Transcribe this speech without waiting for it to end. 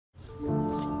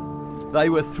They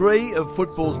were three of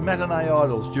football's matinee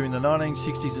idols during the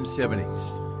 1960s and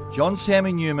 70s. John Sam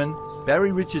Newman,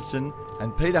 Barry Richardson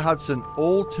and Peter Hudson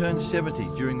all turned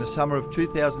 70 during the summer of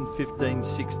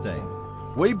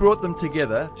 2015-16. We brought them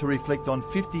together to reflect on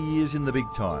 50 years in the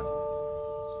big time.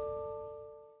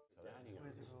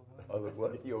 I look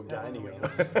what? You're gaining on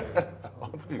us. I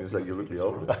thought you were saying you look the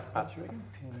oldest. 10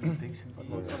 decent years.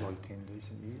 I'm on 10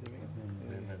 decent years.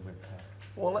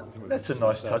 Well, that's a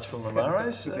nice touch from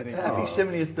Romaro's. Happy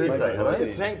 70th birthday, hello.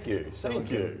 Thank you, thank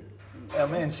you. Our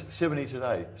man's 70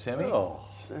 today, Sammy. Oh,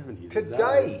 70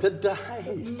 Today? Today.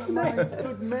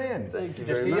 Good man. Thank you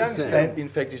Just very a much, youngster. Sam. And in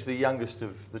fact, he's the youngest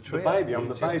of the The trio. baby, I'm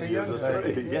the Just a baby of the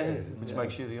youngster. three. Yeah. Which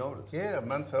makes you the oldest. Yeah, a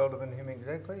month older than him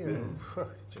exactly. And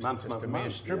just a mere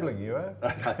month, stribling you are.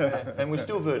 And we're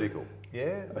still vertical.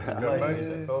 Yeah,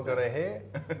 Amazing. we've all got our hair.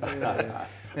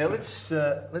 Now let's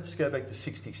go back to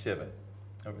 67.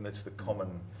 I mean, that's the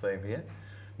common theme here.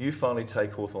 You finally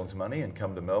take Hawthorn's money and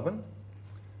come to Melbourne.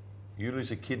 You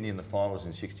lose a kidney in the finals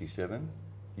in 67.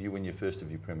 You win your first of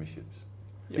your premierships.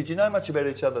 Yep. Did you know much about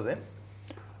each other then?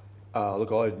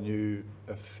 Look, I knew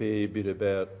a fair bit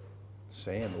about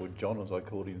Sam, or John as I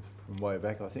called him, from way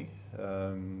back, I think.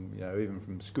 Even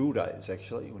from school days,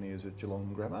 actually, when he was at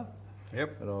Geelong Grammar.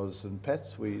 Yep. And I was in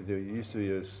Pats. There used to be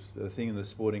a thing in the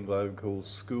Sporting Globe called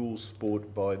School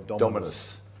Sport by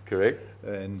Dominus. Correct.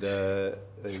 And there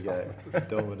you go,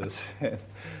 Dominus.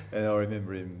 And I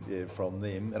remember him from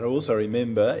them. And I also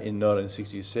remember in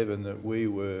 1967 that we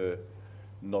were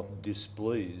not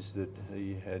displeased that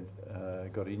he had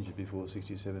got injured before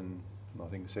 67, I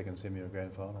think, the second semi or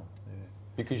grand final. Yeah.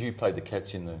 Because you played the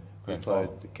Cats in the grand final.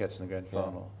 Played the Cats in the grand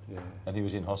final, yeah. And he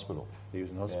was in hospital. He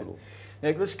was in hospital.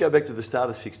 Yeah. Now let's go back to the start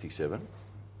of 67.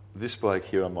 This bloke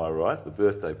here on my right, the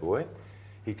birthday boy,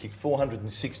 he kicked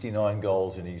 469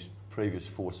 goals in his previous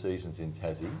 4 seasons in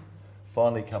Tassie.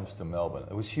 Finally comes to Melbourne.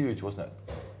 It was huge, wasn't it?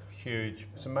 Huge.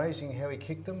 It's amazing how he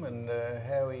kicked them and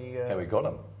how he got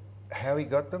them. How he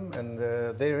got them, and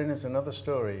therein is another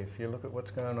story if you look at what's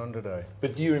going on today.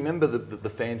 But do you remember the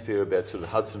fanfare about sort of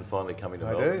Hudson finally coming to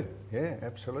Melbourne? I do, yeah,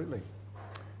 absolutely.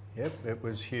 Yep, it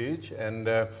was huge, and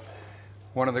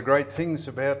one of the great things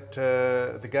about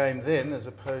the game then, as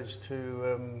opposed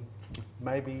to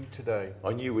maybe today.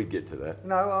 I knew we'd get to that.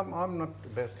 No, I'm not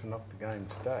about to knock the game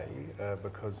today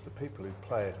because the people who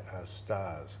play it are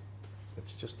stars.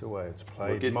 It's just the way it's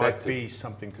played. It might be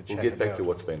something to chat about. We'll get back to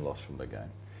what's been lost from the game.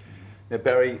 Now,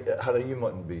 Barry, Hudder,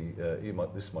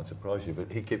 this might surprise you,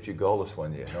 but he kept you goalless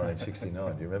one year, 1969.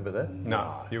 Do you remember that?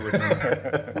 No, you wouldn't.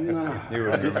 You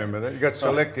wouldn't remember that. You got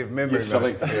selective memory. Yes,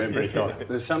 selective memory.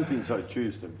 There's some things I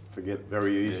choose to forget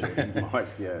very easily.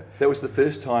 That was the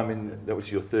first time that was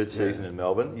your third season in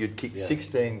Melbourne. You'd kicked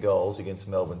 16 goals against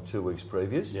Melbourne 2 weeks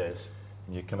previous. Yes.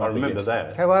 And you come I up remember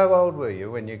that. How old were you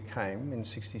when you came in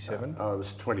 67? I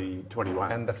was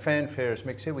 21. And the fanfare, as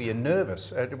Mick said, were you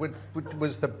nervous?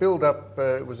 Was the build-up,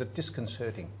 was it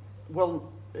disconcerting?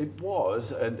 Well, it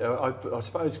was, and I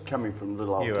suppose coming from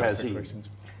little old You ask the Tassie. questions.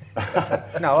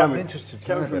 No, I'm interested to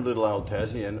Coming know from that. little old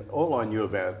Tassie, and all I knew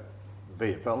about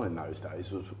VFL in those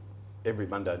days was every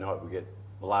Monday night we get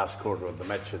the last quarter of the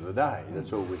match of the day.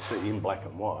 That's all we'd see in black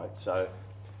and white. So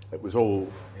it was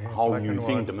all a whole new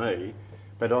thing to me.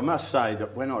 But I must say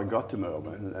that when I got to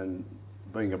Melbourne, and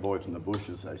being a boy from the bush,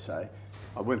 as they say,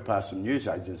 I went past some news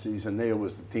agencies and there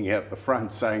was the thing out the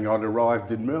front saying I'd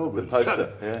arrived in Melbourne. The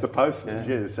poster. So, the posters,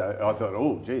 yeah. So I thought,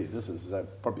 oh, gee, this is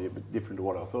probably a bit different to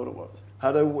what I thought it was.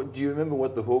 Hudder, do you remember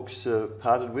what the Hawks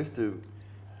parted with to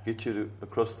get you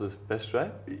across the Bass Strait?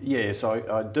 Yes,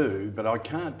 I do, but I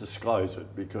can't disclose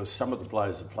it because some of the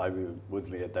players that played with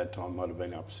me at that time might have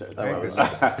been upset.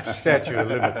 Statute of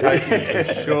limitations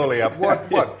is surely up.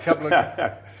 What? Couple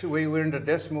of? We were into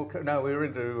decimal. No, we were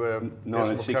into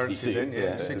decimal currency then. 1966.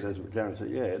 Yeah, decimal currency.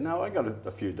 Yeah. No, I got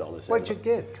a few dollars. What'd you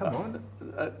get? Come on.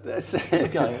 That's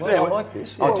Okay, well, I like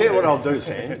this. I'll tell you what I'll do,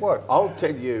 Sam. What? I'll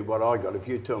tell you what I got if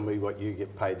you tell me what you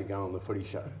get paid to go on the footy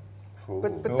show.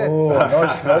 But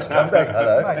nice comeback,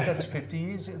 hello. Mate, that's 50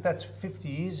 years. That's 50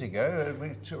 years ago.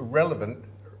 It's relevant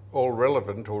or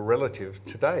relative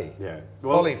today. Yeah.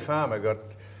 Well, Ollie Farmer got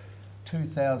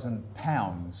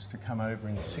 £2,000 to come over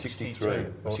in 63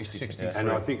 or 63.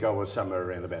 And I think I was somewhere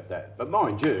around about that. But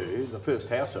mind you, the first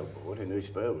house I bought in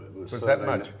East Burwood was that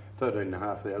much?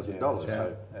 $13,500.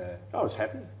 So I was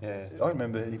happy. Yeah, I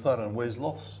remember he played on Wes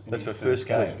Loss. That's the first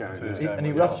game. And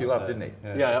he roughed you up, didn't he?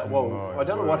 Yeah, well, I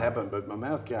don't know what happened, but my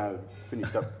mouth guard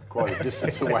finished up quite a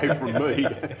distance away from me.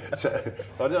 So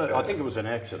I think it was an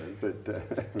accident.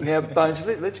 But Now, Bones,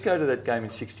 let's go to that game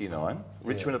in 69.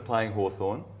 Richmond are playing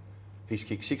Hawthorn. He's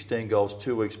kicked 16 goals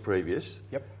 2 weeks previous.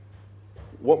 Yep.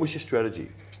 What was your strategy?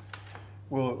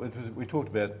 Well, we talked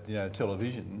about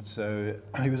television, so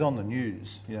he was on the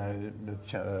news,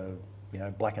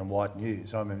 black and white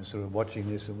news. I remember sort of watching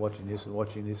this and watching this and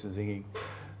watching this and thinking,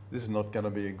 this is not going to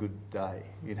be a good day.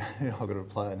 I've got to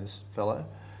play on this fellow.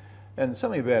 And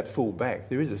something about full back,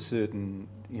 there is a certain,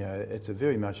 it's a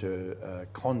very much a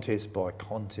contest by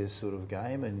contest sort of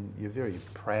game, and you're very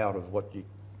proud of what you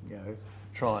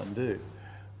try and do.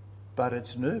 But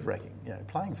it's nerve-wracking.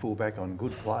 Playing full-back on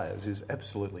good players is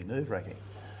absolutely nerve-wracking.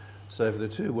 So for the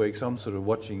 2 weeks, I'm sort of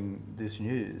watching this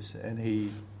news, and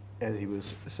as he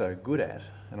was so good at,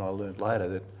 and I learnt later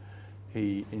that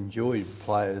he enjoyed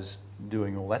players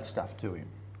doing all that stuff to him,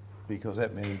 because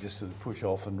that meant he just sort of push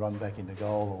off and run back into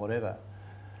goal or whatever.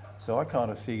 So I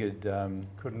kind of figured...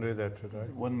 couldn't do that today.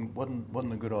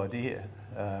 Wasn't a good idea.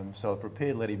 So I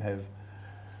prepared to let him have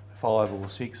 5 or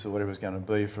 6 or whatever it's going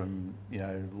to be from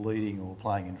leading or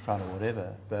playing in front or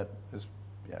whatever. But as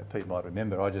Pete might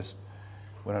remember, I just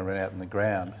went and ran out in the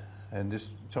ground, and just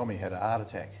Tommy had a heart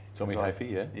attack. Tommy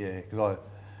Hafey, yeah? Yeah,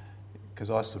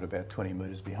 because I stood about 20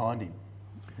 metres behind him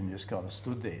and just kind of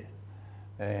stood there.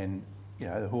 And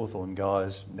the Hawthorn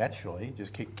guys naturally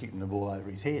just kicking the ball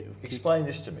over his head. Explain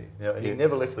this to me. Now, he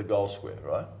never left the goal square,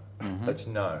 right? Mm-hmm. That's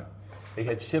known. He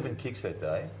had 7 kicks that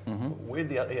day. Mm-hmm.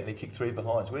 And he kicked 3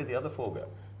 behinds. Where'd the other 4 go?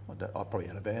 I probably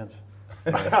had a bounce.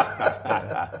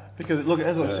 Because look,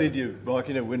 as I said to you, Mike,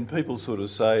 when people sort of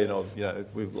say, and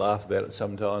we laugh about it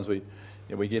sometimes. We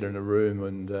get in a room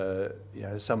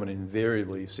and someone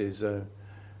invariably says,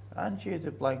 "Aren't you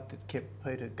the bloke that kept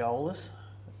Peter goalless?"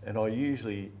 And I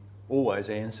usually always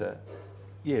answer,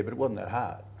 "Yeah, but it wasn't that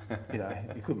hard.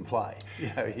 He couldn't play. He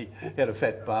had a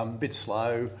fat bum, a bit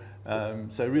slow."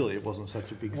 So really, it wasn't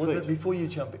such a big feat. Before you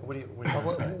jump in, what do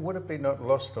you say? Would it be not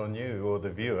lost on you or the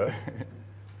viewer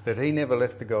that he never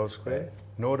left the goal square,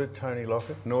 nor did Tony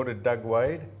Lockett, nor did Doug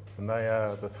Wade, and they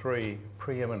are the 3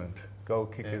 preeminent goal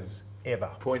kickers ever.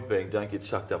 Point being, don't get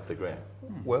sucked up the ground.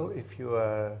 Well, if you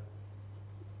are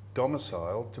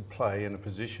domiciled to play in a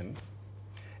position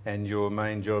and your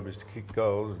main job is to kick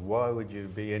goals, why would you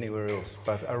be anywhere else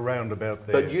but around about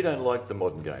there? But you don't like the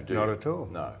modern game, do you? Not at all.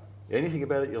 No. Anything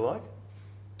about it you like?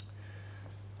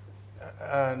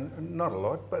 Not a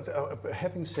lot, but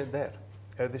having said that,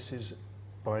 this is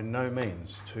by no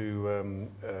means to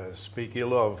speak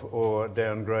ill of or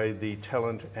downgrade the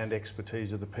talent and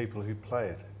expertise of the people who play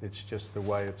it. It's just the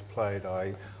way it's played.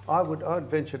 I'd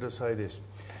venture to say this.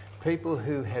 People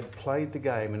who had played the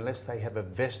game, unless they have a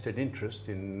vested interest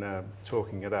in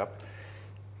talking it up,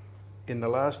 in the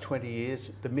last 20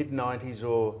 years, the mid-90s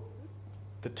or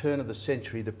the turn of the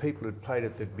century, the people who'd played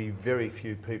it, there'd be very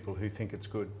few people who think it's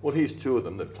good. Well, here's 2 of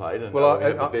them that played and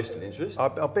have a vested interest. I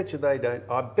bet you they don't.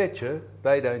 I bet you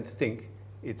they don't think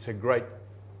it's a great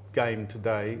game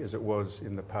today as it was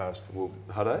in the past. Well,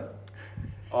 Huddo?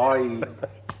 I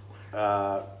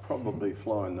probably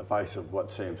fly in the face of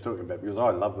what Sam's talking about, because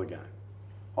I love the game.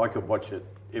 I could watch it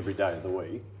every day of the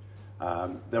week.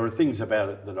 There are things about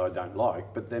it that I don't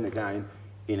like, but then again,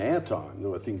 in our time, there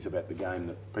were things about the game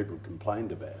that people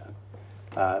complained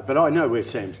about. But I know where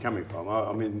Sam's coming from.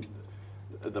 I mean,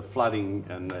 the flooding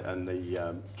and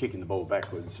the kicking the ball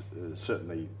backwards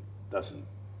certainly doesn't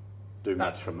do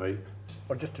much for me.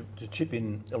 Or just to chip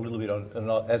in a little bit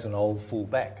as an old full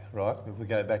back, right? If we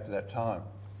go back to that time,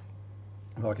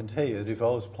 I can tell you that if I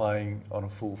was playing on a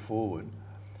full forward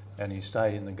and he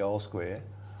stayed in the goal square,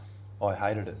 I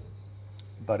hated it.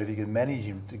 But if you could manage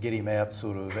him to get him out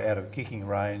of kicking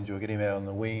range, or get him out on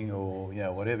the wing, or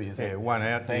whatever you think. Yeah, one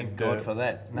out. Thank God for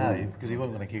that. No, because he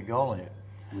wasn't going to kick a goal on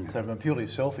you. So from a purely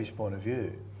selfish point of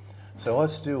view, I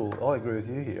agree with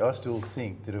you here. I still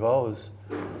think that if I was,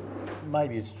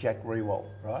 maybe it's Jack Riewoldt,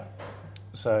 right?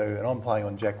 So, and I'm playing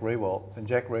on Jack Riewoldt, and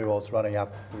Jack Riewoldt's running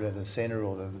up to the centre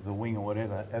or the wing or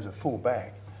whatever as a full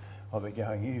back, I'd be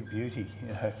going, "You beauty,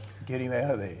 get him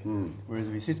out of there." Whereas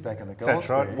if he sits back in the goal That's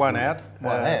square, right, one out,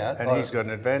 and he's got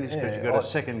an advantage because you've got to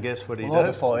second guess what he does. I'd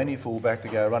defy any full back to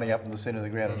go running up in the centre of the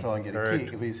ground and try and get a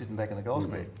kick if he's sitting back in the goal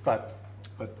square. But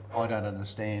I don't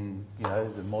understand,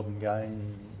 the modern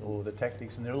game or the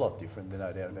tactics, and they're a lot different. There's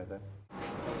no doubt about that.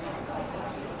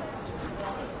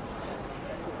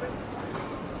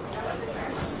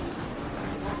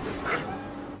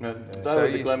 Now, they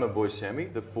were the glamour boys, Sammy,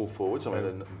 the full forwards. I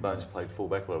mean, Bones played full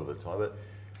back a lot of the time, but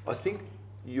I think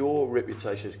your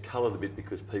reputation is coloured a bit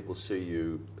because people see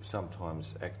you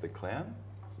sometimes act the clown,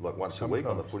 like once a week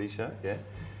on the footy show. Yeah,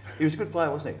 he was a good player,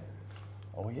 wasn't he?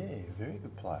 Oh yeah, very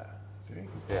good player. Very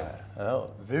good player. Oh,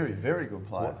 very, very good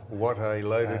player. What a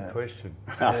loaded question.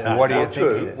 Yeah. What do you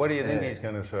True. think? What do you think he's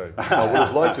going to say? I would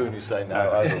have liked to when you say no,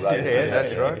 overrated. Yeah,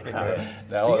 that's right.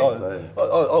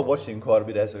 I watched him quite a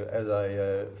bit as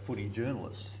a footy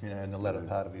journalist, in the latter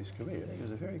part of his career. He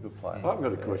was a very good player. I've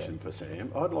got a question for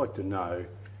Sam. I'd like to know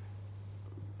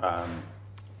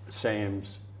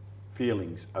Sam's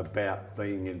feelings about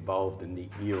being involved in the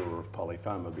era of Polly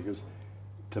Farmer, because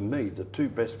to me, the two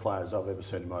best players I've ever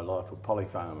seen in my life were Polly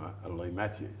Farmer and Lee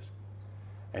Matthews.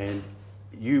 And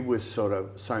you were sort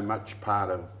of so much part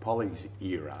of Polly's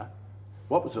era.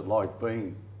 What was it like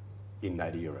being in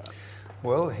that era?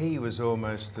 Well, he was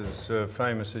almost as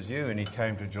famous as you, and he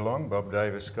came to Geelong. Bob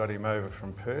Davis got him over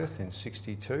from Perth in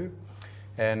 '62,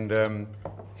 and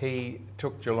he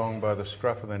took Geelong by the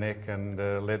scruff of the neck and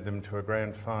led them to a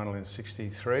grand final in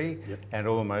 '63 and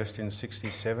almost in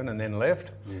 '67, and then left,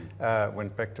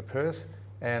 went back to Perth.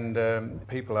 And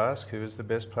people ask who is the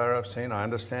best player I've seen. I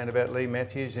understand about Lee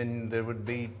Matthews, and there would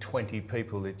be 20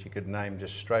 people that you could name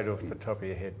just straight off the top of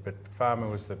your head. But Farmer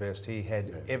was the best. He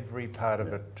had every part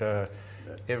of it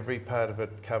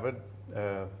covered.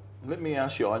 Let me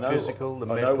ask you, I know mental,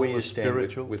 where you the stand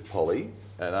spiritual. with Polly,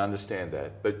 and I understand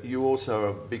that, but you also are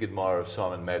a big admirer of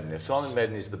Simon Madden. Now, Simon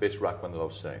Madden is the best ruckman that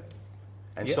I've seen.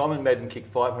 And Simon Madden kicked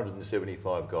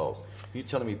 575 goals. You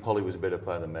telling me Polly was a better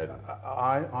player than Madden?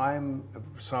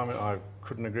 Simon, I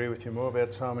couldn't agree with you more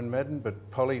about Simon Madden, but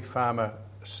Polly Farmer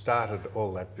started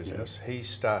all that business. Yeah. He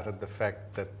started the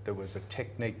fact that there was a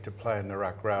technique to play in the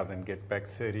ruck rather than get back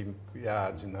 30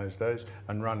 yards in those days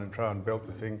and run and try and belt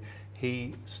the thing.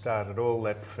 He started all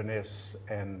that finesse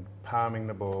and palming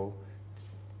the ball,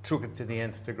 took it to the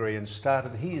nth degree and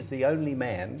started. He is the only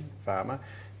man, Farmer,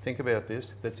 think about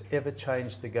this, that's ever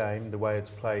changed the game the way it's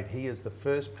played. He is the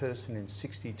first person in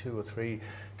 62 or 3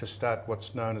 to start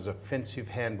what's known as offensive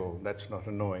handball. That's not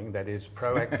annoying. That is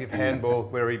proactive handball,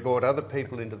 where he brought other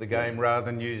people into the game rather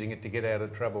than using it to get out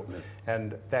of trouble.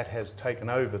 And that has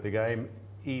taken over the game.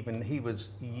 Even he was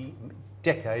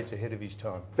decades ahead of his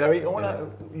time. Barry,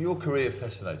 your career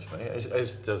fascinates me,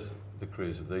 as does the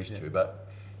careers of these two, but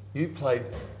you played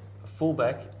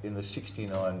fullback in the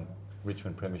 69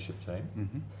 Richmond Premiership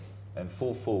team and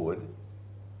full forward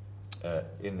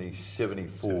in the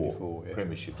 74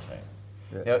 Premiership team.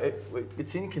 Yeah. Now,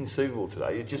 it's inconceivable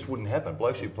today. It just wouldn't happen.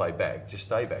 Blokes who play back just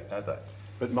stay back, don't they?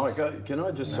 But Mike, can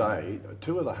I just say,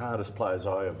 two of the hardest players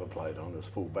I ever played on as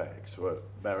full-backs were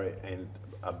Barry and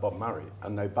Bob Murray,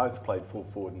 and they both played full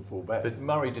forward and full back. But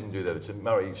Murray didn't do that.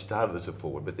 Murray started as a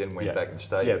forward, but then went back and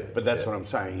stayed there. But that's what I'm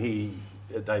saying.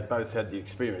 They both had the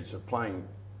experience of playing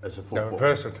as a full forward.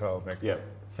 Versatile, Mick. Yeah.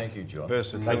 Thank you, John.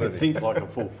 They could think like a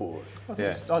full forward. I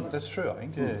think that's true, I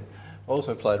think, I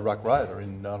also played ruck rover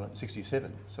in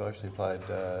 1967, so I actually played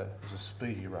as a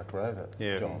speedy ruck rover,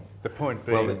 John. The point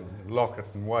being, Lockett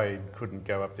and Wade couldn't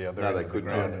go up the other end of the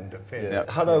ground and defend. Now,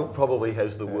 Hutto probably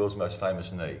has the world's most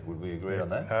famous knee. Would we agree on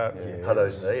that?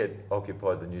 Hutto's knee, it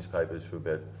occupied the newspapers for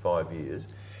about 5 years.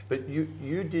 But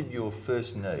you did your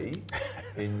first knee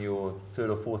in your third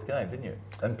or fourth game, didn't you?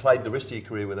 And played the rest of your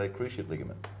career with a cruciate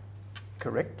ligament.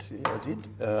 Correct, yeah, I did.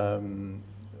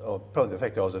 Probably the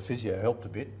fact I was a physio helped a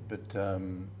bit, but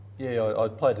I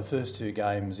played the first 2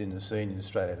 games in the seniors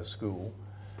straight out of school,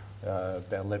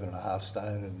 about 11 and a half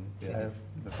stone, and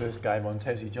the first game on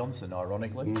Tassie Johnson,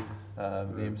 ironically, the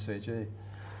MCG.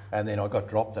 And then I got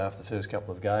dropped after the first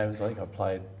couple of games. I think I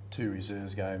played 2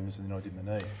 reserves games and then I did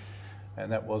my knee.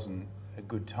 And that wasn't a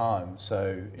good time.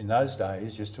 So in those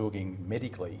days, just talking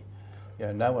medically,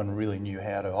 no one really knew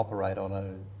how to operate on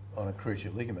a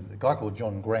cruciate ligament. A guy called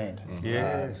John Grant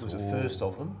was the first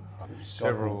of them.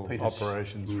 Several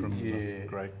operations from the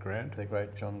great Grant. The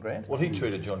great John Grant. Well, he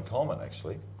treated John Coleman,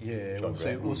 actually. Yeah, John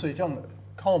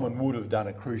Coleman would have done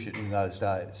a cruciate in those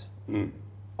days.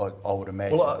 I would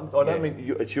imagine. Well, I don't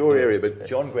mean it's your area, but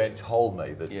John Grant told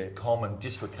me that Coleman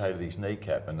dislocated his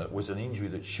kneecap and it was an injury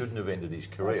that shouldn't have ended his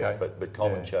career, but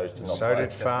Coleman chose to not play. So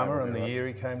did Farmer on the year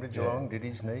he came to Geelong, did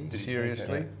his knee?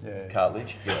 Seriously?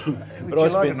 Cartilage. But I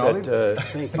spent that...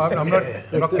 I'm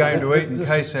not going to eat in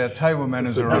case our table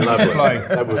manners are on display.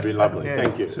 That would be lovely,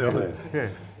 thank you. So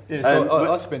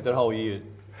I spent that whole year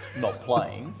not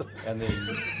playing, and then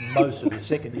most of the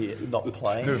second year not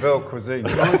playing. Nouvelle cuisine.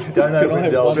 Don't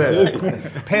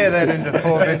overindulge. Pair that into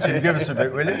 4 bits and give us a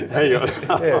bit, will you? There you go.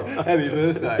 Happy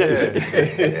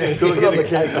birthday. Put on the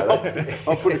cake,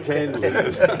 I'll put a candle in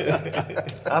it.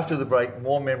 After the break,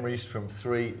 more memories from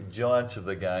 3 giants of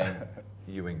the game,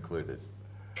 you included.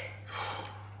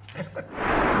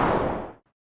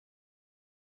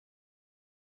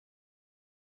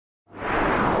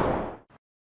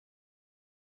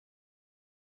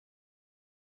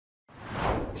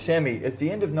 Sammy, at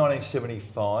the end of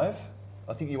 1975,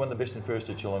 I think you won the best and fairest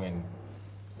at Geelong in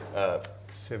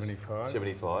 75.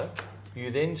 75.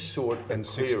 You then sought a And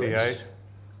clearance. 68.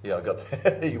 Yeah, I got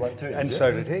that. You won too. And did so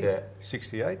you? did he. Yeah.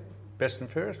 68, best and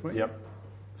fairest, weren't you? Yep.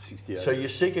 68. So you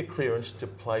seek a clearance to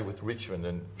play with Richmond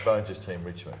and Bones' team,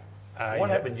 Richmond. What yeah.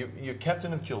 happened? You're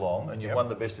captain of Geelong and you won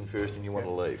the best and fairest and you want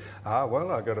to leave.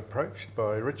 Well, I got approached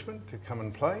by Richmond to come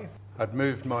and play. I'd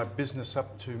moved my business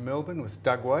up to Melbourne with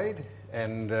Doug Wade,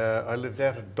 and I lived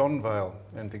out at Donvale,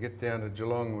 and to get down to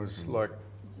Geelong was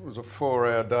was a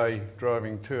 4-hour day,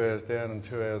 driving 2 hours down and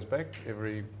 2 hours back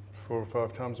every 4 or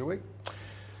 5 times a week.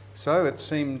 So it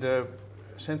seemed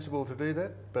sensible to do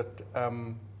that, but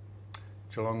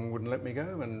Geelong wouldn't let me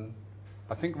go, and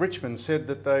I think Richmond said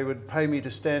that they would pay me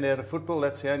to stand out of football.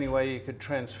 That's the only way you could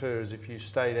transfer, is if you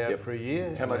stayed out for a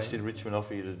year. How much did Richmond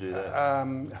offer you to do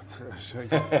that? So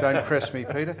don't press me,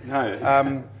 Peter.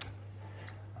 No.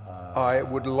 I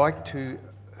would like to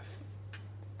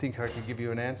think I could give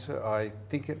you an answer. I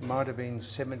think it might have been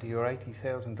 $70,000 or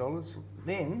 $80,000.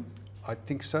 Then? I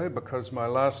think so, because my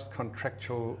last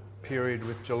contractual period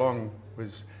with Geelong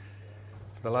was,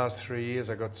 for the last 3 years,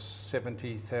 I got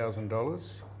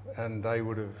 $70,000, and they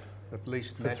would have at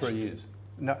least For matched. 3 years.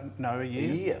 No, a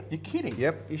year. A year? You're kidding?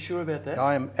 Yep. You sure about that?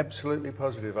 I am absolutely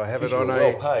positive. I have it You on were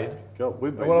a. well paid. God,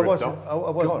 we've been Well, I ripped was. off. I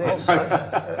was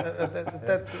there.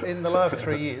 That, in the last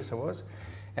 3 years, I was,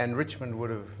 and Richmond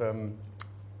would have,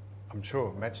 I'm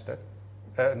sure, matched that,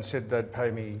 and said they'd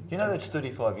pay me. You know that's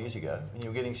 35 years ago, and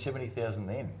you were getting 70,000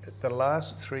 then. The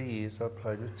last 3 years I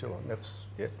played with Geelong. That's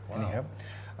Anyhow,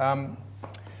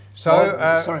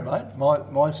 Sorry, mate.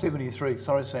 My 73.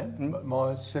 Sorry, Sam.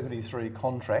 My 73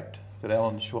 contract that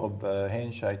Alan Schwab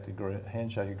handshake agreement,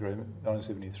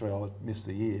 1973. I missed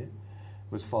the year.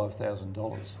 Was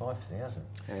 $5,000. 5,000.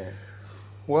 Yeah.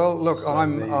 Well, look, So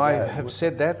I have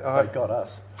said that. They got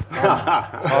us.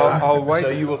 I'll wait. So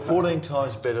you were 14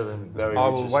 times better than Barry I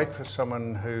Richardson. will wait for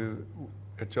someone who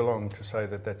at Geelong to say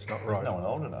that that's not right. No one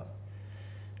old enough.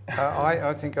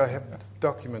 I think I have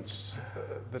documents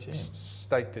that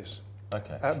state this.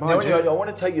 Okay. Mind Now, anyway, you- I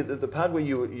want to take you the part where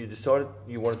you decided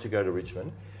you wanted to go to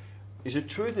Richmond. Is it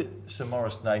true that Sir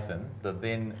Maurice Nathan, the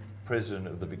then president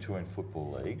of the Victorian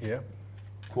Football League, Yeah.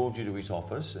 called you to his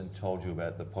office and told you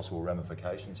about the possible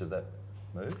ramifications of that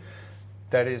move?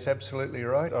 That is absolutely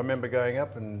right. I remember going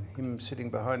up and him sitting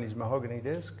behind his mahogany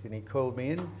desk, and he called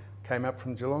me in, came up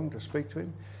from Geelong to speak to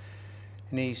him,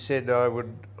 and he said, I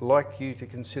would like you to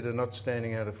consider not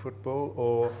standing out of football,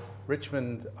 or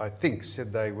Richmond, I think,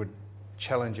 said they would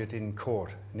challenge it in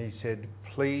court. And he said,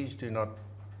 please do not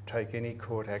take any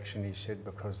court action, he said,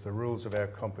 because the rules of our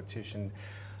competition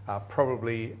are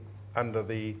probably under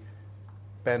the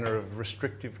banner of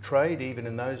restrictive trade, even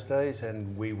in those days,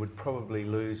 and we would probably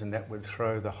lose, and that would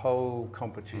throw the whole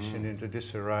competition into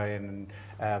disarray, and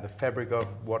the fabric of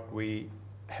what we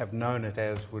have known it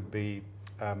as would be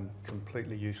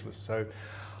completely useless. So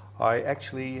I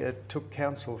actually took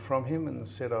counsel from him and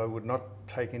said I would not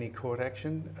take any court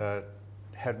action,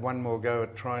 had one more go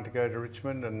at trying to go to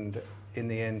Richmond, and in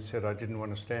the end said I didn't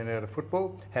want to stand out of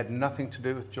football. Had nothing to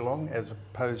do with Geelong, as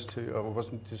opposed to I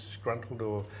wasn't disgruntled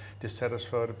or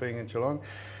dissatisfied at being in Geelong.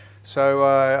 So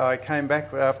I came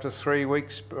back after 3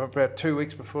 weeks, about 2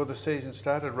 weeks before the season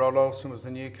started. Rod Olsen was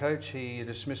the new coach. He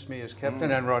dismissed me as captain,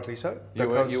 and rightly so. You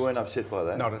weren't upset by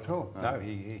that? Not at all. No,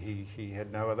 he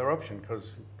had no other option,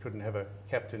 because he couldn't have a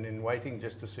captain in waiting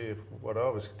just to see what I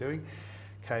was doing.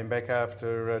 Came back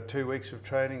after 2 weeks of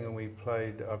training, and we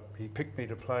played. He picked me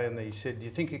to play, and he said, "Do you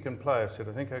think you can play?" I said,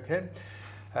 "I think I can."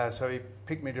 So he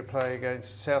picked me to play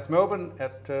against South Melbourne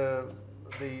at the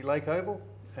Lake Oval,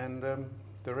 and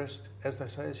the rest, as they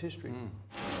say, is history.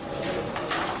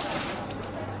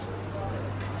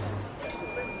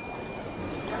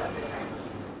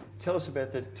 Tell us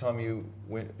about that time you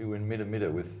were in Mida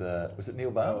with, was it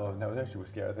Neil Barr? Oh, no, it actually was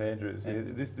Gareth Andrews. Yeah,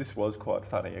 this was quite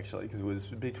funny, actually, because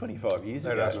it'd be 25 years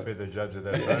They'd ago. ask me the judge of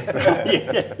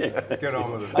that. Get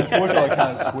on with it. Unfortunately, I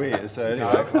can't swear, so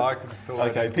anyway. No, I could fill that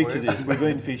Okay, in for picture you. this. We've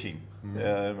been fishing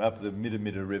up the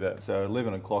Mida River. So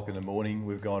 11 o'clock in the morning,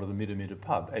 we've gone to the Mida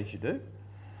pub, as you do.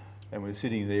 And we're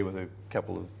sitting there with a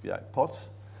couple of pots.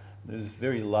 There's a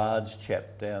very large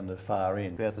chap down the far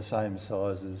end, about the same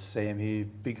size as Sam here,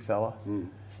 big fella.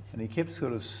 And he kept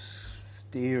sort of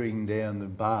staring down the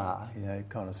bar,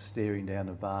 kind of staring down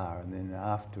the bar. And then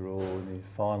after all, and he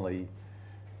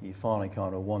finally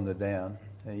kind of wandered down.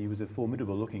 And he was a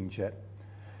formidable looking chap.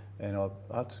 And I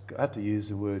have to use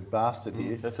the word bastard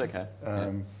here. That's okay.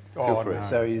 Feel free. no.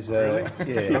 So he's, Really?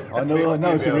 yeah, I know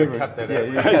it's You'll a be able to cut that yeah,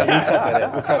 out. we'll cut that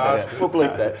out. We'll cut that out. We'll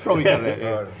bleep that. Probably cut that, yeah.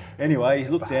 Right. Anyway, he's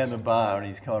looked down the bar and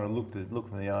he's kind of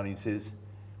looked me on and he says,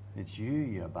 "It's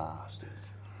you bastard."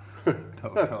 He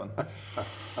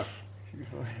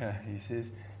says,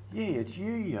 "Yeah, it's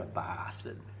you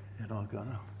bastard." And I've gone,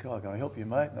 "Oh, God, can I help you,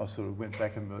 mate?" And I sort of went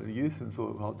back in my youth and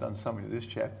thought, well, I've done something to this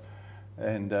chap.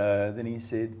 And then he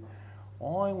said,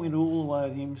 "I went all the way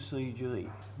to MCG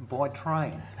by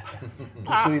train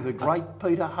to see the great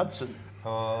Peter Hudson.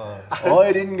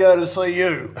 I didn't go to see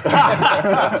you."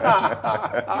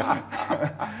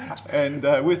 And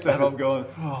with that, I'm going,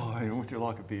 "Oh, would you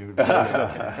like a beer?"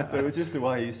 It was just the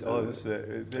way I was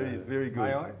very, very good.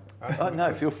 May I? Oh,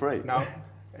 no, feel free. No.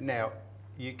 Now,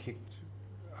 you kicked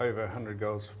over 100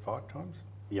 goals 5 times?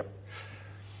 Yep.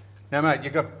 Now, mate, you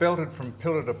got belted from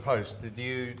pillar to post. Did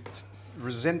you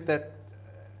resent that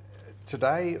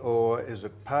today, or is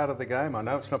it part of the game? I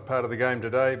know it's not part of the game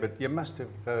today, but you must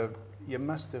have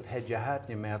had your heart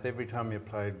in your mouth every time you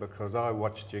played, because I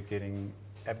watched you getting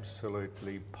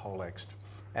absolutely poleaxed.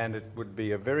 And it would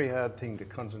be a very hard thing to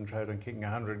concentrate on kicking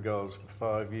 100 goals for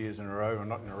 5 years in a row, or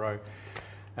not in a row,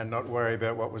 and not worry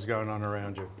about what was going on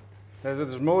around you. Now,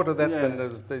 there's more to that than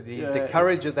there's the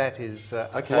courage of that is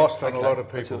lost on a lot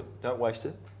of people. Don't waste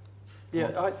it.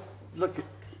 Yeah, look,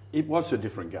 it was a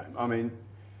different game. I mean,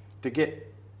 to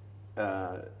get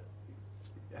the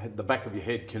back of your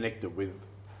head connected with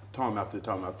time after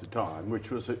time after time,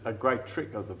 which was a great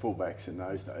trick of the fullbacks in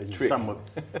those days. Some were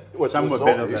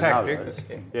better than others.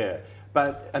 Yeah,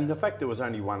 and the fact there was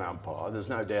only one umpire, there's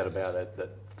no doubt about it that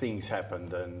things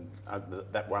happened and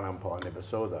that one umpire never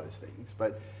saw those things.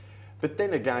 But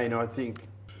then again, I think,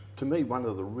 to me, one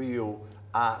of the real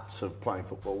arts of playing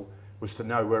football was to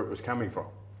know where it was coming from,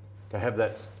 to have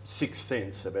that sixth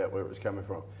sense about where it was coming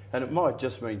from. And it might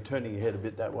just mean turning your head a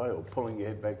bit that way or pulling your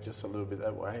head back just a little bit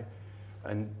that way.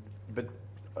 But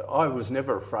I was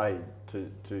never afraid to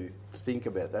think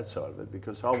about that side of it,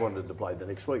 because I wanted to play the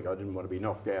next week. I didn't want to be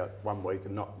knocked out one week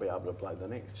and not be able to play the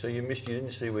next. So you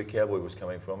didn't see where Cowboy was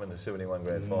coming from in the 71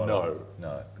 grand final?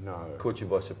 No. Caught you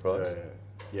by surprise?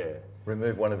 Yeah.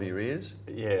 Remove one of your ears?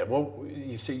 Yeah, well,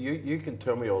 you see, you can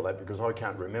tell me all that because I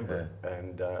can't remember it,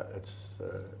 and it's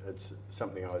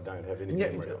something I don't have any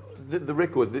memory of. The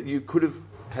record, that you could have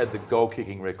had the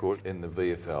goal-kicking record in the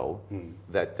VFL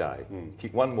that day.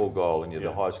 Kick one more goal and you're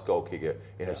the highest goal kicker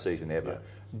in a season ever.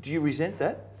 Do you resent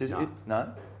that?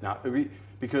 No? No,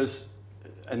 because,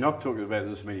 and I've talked about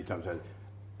this many times,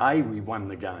 A, we won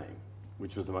the game,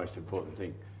 which was the most important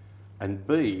thing, and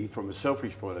B, from a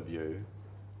selfish point of view,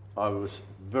 I was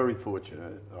very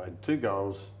fortunate. I had 2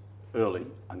 goals early,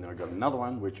 and then I got another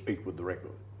one which equalled the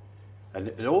record. And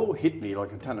it all hit me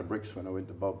like a ton of bricks when I went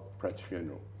to Bob Pratt's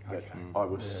funeral. I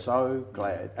was so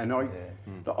glad. And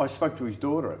I spoke to his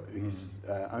daughter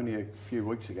only a few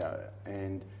weeks ago,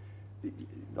 and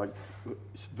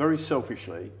very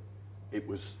selfishly, it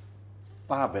was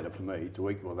far better for me to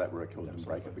equal that record than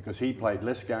break it, because he played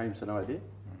less games than I did.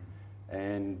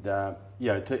 And to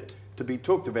be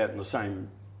talked about in the same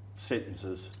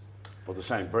sentences or the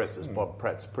same breath as Bob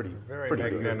Pratt's pretty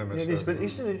magnanimous. It is, but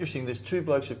isn't it interesting? There's 2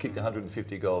 blokes who've kicked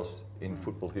 150 goals in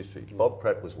football history. Bob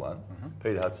Pratt was one,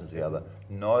 Peter Hudson's the other.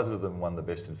 Neither of them won the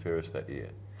best and fairest that year.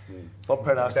 Bob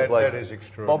Pratt asked that is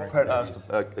extraordinary. Bob Pratt asked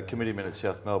a committeeman at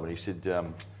South Melbourne. He said,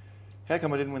 "How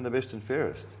come I didn't win the best and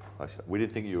fairest?" I said, "We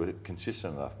didn't think you were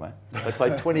consistent enough, mate." They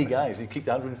played 20 games. He kicked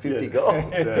 150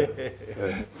 goals.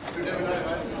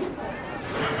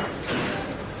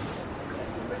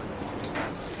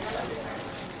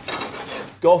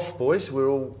 Golf, boys, we're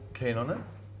all keen on it.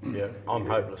 Yeah, I'm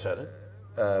hopeless at it.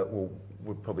 Well,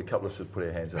 we'll probably a couple of us would put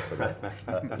our hands up for that.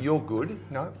 You're good.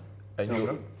 No. And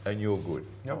you're good.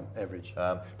 No. Average.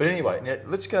 But anyway, now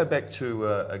let's go back to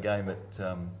a game at,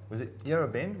 was it Yarra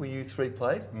Bend, where you 3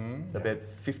 played about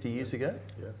 50 years ago?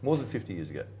 Yeah. More than 50 years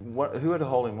ago. Who had a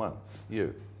hole in one?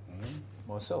 You?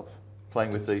 Myself. Playing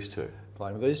with these 2?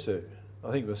 Playing with these 2. I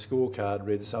think the scorecard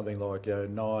read something like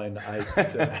 9, 8,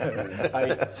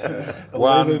 8,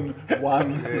 11,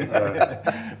 1.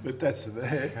 But that's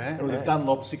there. It was a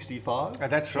Dunlop 65.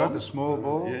 That's right, the small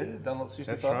ball. Yeah, Dunlop 65,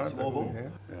 That's right, small ball.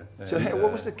 Yeah. So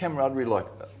what was the camaraderie like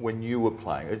when you were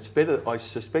playing? It's better, I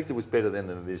suspect it was better then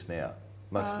than it is now,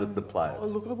 amongst the players. Oh,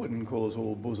 look, I wouldn't call us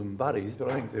all bosom buddies, but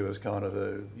I think there was kind of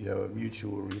a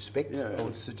mutual respect, I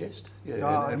would suggest.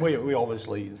 Yeah, and we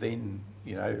obviously then,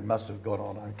 must have got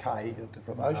on okay at the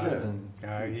promotion.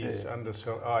 He's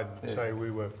undersold. I'd say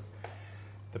we were,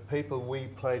 the people we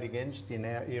played against in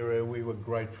our era, we were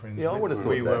great friends. Yeah, I would have thought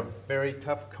we that. were very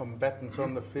tough combatants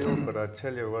on the field, but I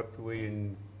tell you what,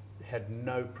 we had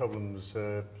no problems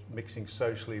mixing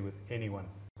socially with anyone.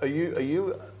 Are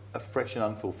you a fraction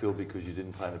unfulfilled because you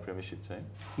didn't play in the premiership team?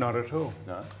 Not at all.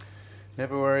 No?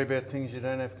 Never worry about things you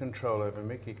don't have control over,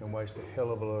 Mick. You can waste a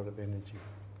hell of a lot of energy.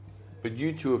 But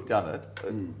you two have done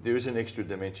it. There is an extra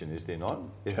dimension, is there not?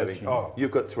 Oh.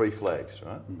 You've got 3 flags,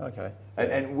 right? Okay.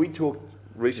 And we talked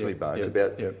recently, Barnes,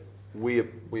 about Yep.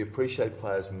 we appreciate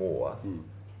players more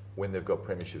when they've got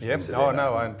premierships. Yep. next to Oh, their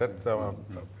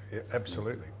no, yeah,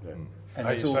 absolutely. Yeah. And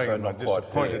Are it's you also saying I'm not quite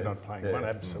disappointed fair. not playing Yeah. one?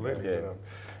 Absolutely. Yeah. But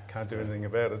I can't do anything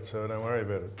about it, so don't worry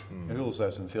about it. There's also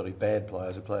some fairly bad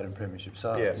players who played in premiership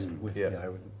sides. Yeah. With, Yeah. You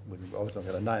know, I was not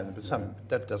going to name them, but some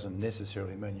that doesn't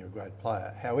necessarily mean you're a great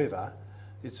player. However,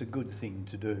 it's a good thing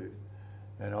to do.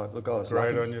 And I was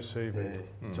Great lucky. on your CV.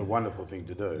 Yeah. It's a wonderful thing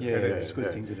to do. Yeah, it's a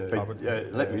good thing to do. But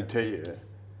let me tell you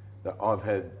that I've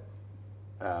had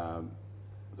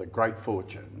the great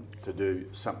fortune to do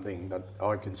something that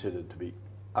I consider to be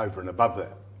over and above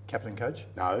that. Captain coach?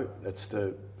 No, that's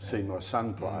to see my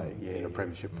son play in a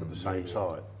premiership for the same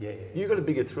side. Yeah. You got a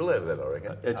bigger thrill out of that, I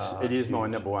reckon. It is my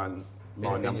number one.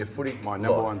 In your footy my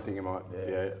number life. one thing in my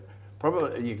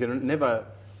Probably you can never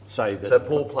say that. So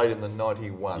Paul played in the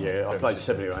 91. Yeah, I played premiership.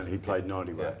 71. He played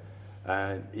 91.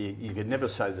 Yeah. And you could never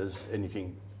say there's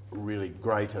anything really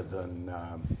greater than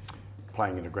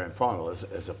playing in a grand final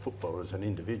as a footballer, as an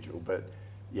individual. But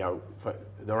there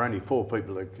are only 4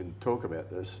 people that can talk about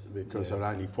this because there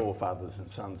are only 4 fathers and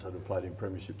sons that have played in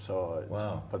premiership sides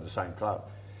for the same club.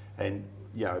 And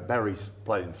Barry's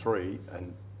played in 3,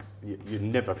 and you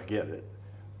never forget it.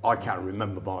 I can't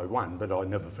remember my one, but I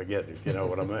never forget it, if you know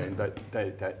what I mean. But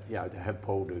to have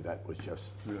Paul do that was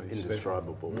just really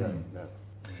indescribable.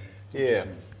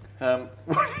 Yeah.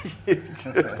 What are you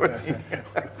doing?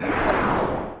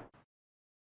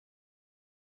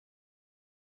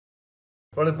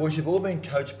 Right, boys, you've all been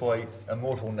coached by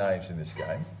immortal names in this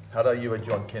game. Huddo, you and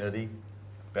John Kennedy,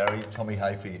 Barry, Tommy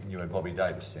Hafey, and you and Bobby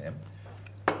Davis, Sam.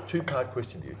 2-part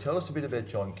question to you. Tell us a bit about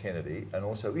John Kennedy, and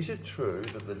also, is it true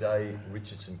that the day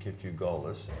Richardson kept you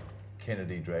goalless,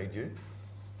 Kennedy dragged you?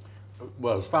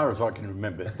 Well, as far as I can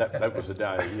remember, that was the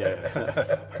day,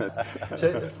 yeah.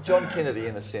 So, John Kennedy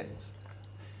in a sentence.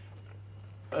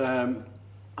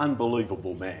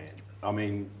 Unbelievable man. I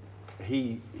mean,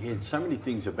 he had so many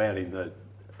things about him that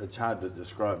it's hard to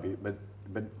describe it,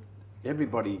 but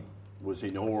everybody was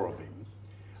in awe of him.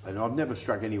 And I've never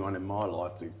struck anyone in my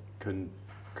life that can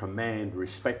command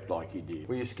respect like he did.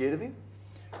 Were you scared of him?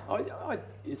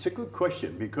 It's a good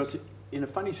question because in a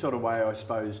funny sort of way, I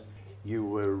suppose, you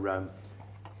were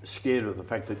scared of the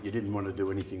fact that you didn't want to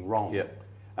do anything wrong. Yeah.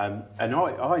 And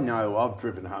I know I've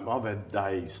driven home. I've had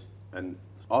days, and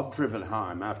I've driven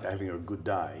home after having a good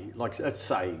day. Like, let's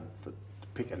say, to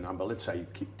pick a number, let's say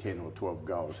you've kicked 10 or 12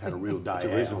 goals, had a real day It's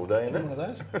a reasonable day, isn't it? One of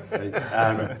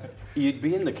those? You'd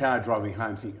be in the car driving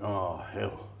home thinking, oh,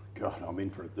 hell, God, I'm in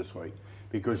for it this week.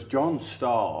 Because John's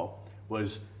style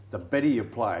was the better you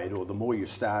played or the more you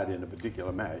started in a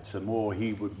particular match, the more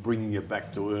he would bring you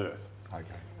back to earth.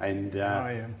 Okay. And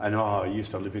I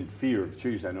used to live in fear of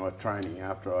Tuesday night training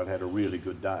after I'd had a really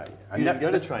good day. And You didn't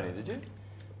go to training, did you?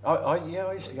 I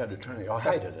used to go to training. I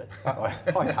hated it. I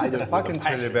hated it. I can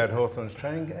tell you about Hawthorn's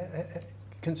training.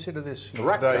 Consider this The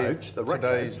ruck coach,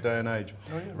 today's day and age.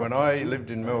 When I lived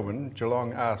in Melbourne,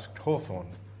 Geelong asked Hawthorn,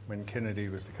 when Kennedy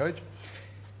was the coach,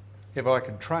 if I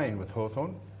could train with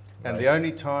Hawthorn. And the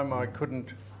only time I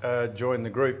couldn't join the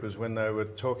group was when they were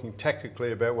talking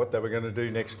tactically about what they were going to do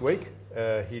next week.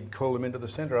 He'd call them into the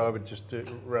centre. I would just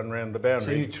run around the boundary.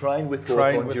 So you trained with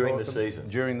Hawthorn during the Hawthorn season?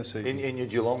 During the season. In your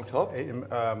Geelong top?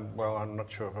 Well, I'm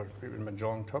not sure if I in my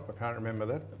Geelong top. I can't remember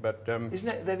that. But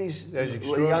Isn't that is as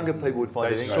well, younger people would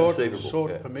find they it sought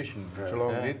inconceivable. permission.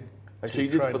 Geelong did. And so you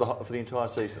did it for the entire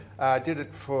season? I did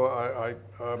it for, I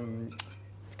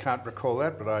can't recall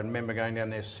that, but I remember going down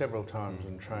there several times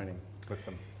and training with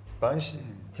them. Bones,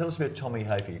 tell us about Tommy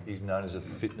Hafey. He's known as a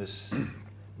fitness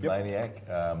maniac.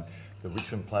 The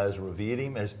Richmond players revered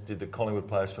him, as did the Collingwood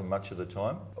players for much of the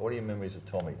time. What are your memories of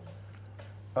Tommy?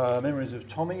 Memories of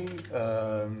Tommy,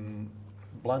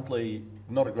 bluntly,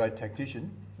 not a great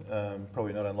tactician.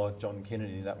 Probably not unlike John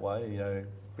Kennedy in that way. You know,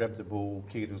 grab the ball,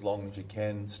 kick it as long as you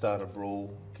can, start a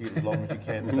brawl, kick it as long as you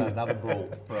can, start another brawl,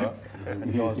 right?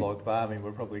 And guys like Barmy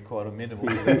were probably quite amenable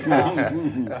to that task.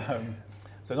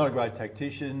 So not a great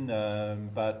tactician,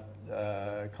 but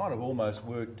kind of almost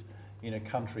worked in a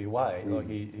country way. Like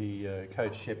he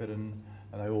coached Shepparton,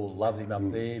 and they all loved him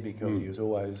up there because he was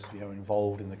always,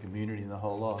 involved in the community and the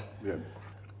whole lot. Yeah.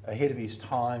 Ahead of his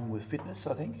time with fitness,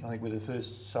 I think. We're the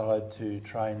first side to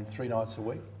train 3 nights a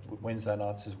week, Wednesday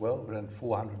nights as well. Around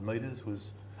 400 metres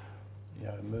was,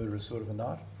 a murderous sort of a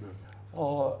night.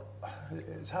 Oh,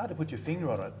 it's hard to put your finger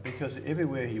on it because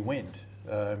everywhere he went,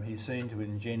 he seemed to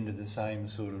engender the same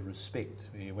sort of respect.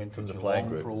 He went From to the playing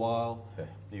Geelong group. for a while. Yeah.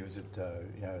 He was at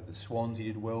the Swans. He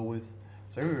did well with.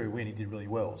 So everywhere he went, he did really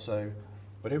well. So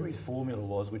whatever his formula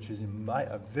was, which is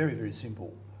very, very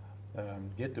simple.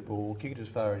 Get the ball, kick it as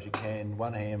far as you can,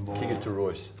 one handball. Kick it to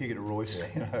Royce. Kick it to Royce.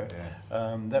 Yeah.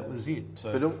 That was it.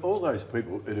 So But all those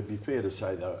people, it'd be fair to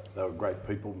say they were great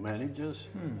people managers.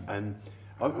 And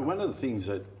one of the things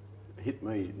that hit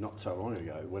me not so long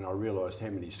ago when I realised how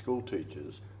many school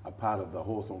teachers are part of the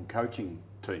Hawthorn coaching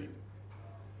team,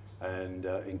 and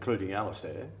including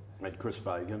Alistair and Chris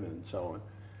Fagan and so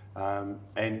on.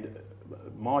 And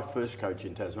my first coach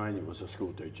in Tasmania was a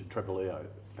school teacher, Trevor Leo,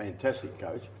 fantastic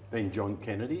coach. Then John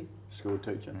Kennedy, school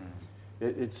teacher.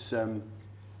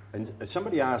 And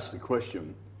somebody asked the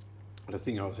question, the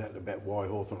thing I was at about why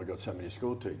Hawthorn had got so many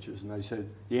school teachers, and they said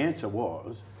the answer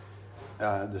was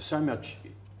there's so much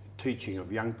teaching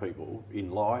of young people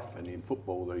in life and in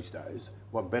football these days.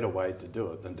 What better way to do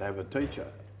it than to have a teacher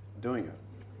doing it?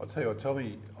 I'll tell you what,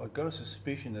 Tommy, I've got a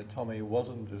suspicion that Tommy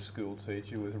wasn't a school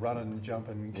teacher, was running,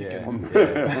 jumping, kicking.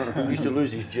 Yeah. He used to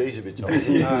lose his G's a bit, Tommy.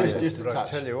 Just a But I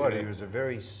touch. tell you what, he was a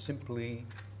very simply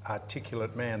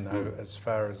articulate man, though, as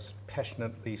far as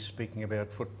passionately speaking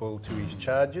about football to his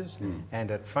charges.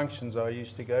 And at functions I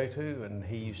used to go to, and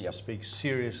he used to speak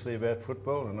seriously about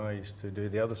football, and I used to do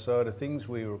the other side of things.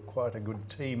 We were quite a good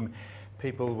team.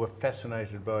 People were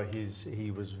fascinated by he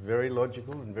was very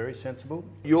logical and very sensible.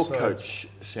 Your So- coach,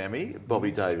 Sammy, Bobby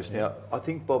Davis. Now, I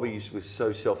think Bobby was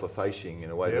so self-effacing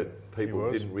in a way Yep, that people he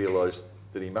was. didn't realise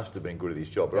that he must have been good at his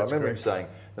job. But That's I remember correct. him saying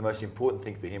the most important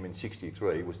thing for him in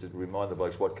 '63 was to remind the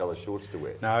blokes what colour shorts to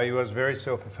wear. No, he was very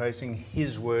self-effacing.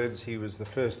 His words, he was the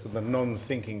first of the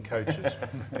non-thinking coaches.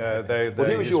 Well,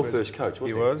 he was your first coach, wasn't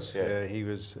he? He was. Yeah. He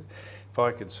was. If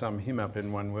I could sum him up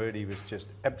in one word, he was just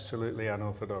absolutely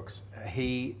unorthodox.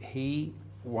 He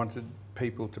wanted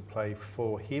people to play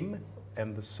for him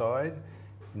and the side,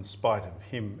 in spite of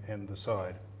him and the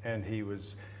side. And he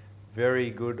was very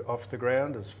good off the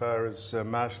ground as far as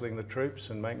marshalling the troops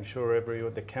and making sure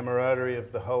the camaraderie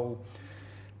of the whole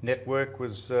network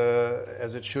was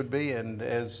as it should be. And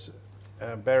as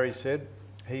Barry said,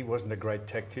 he wasn't a great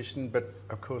tactician, but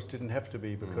of course didn't have to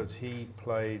be, because he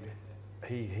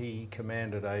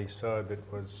commanded a side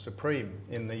that was supreme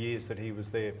in the years that he was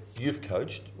there. You've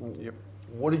coached. Yep.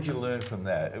 What did you learn from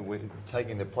that?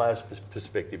 Taking the player's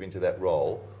perspective into that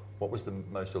role, what was the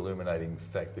most illuminating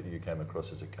fact that you came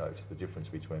across as a coach, the difference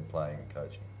between playing and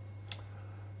coaching?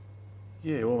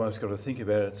 Yeah, you almost got to think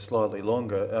about it slightly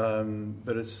longer.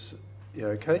 But it's,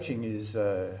 coaching is,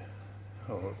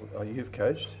 you've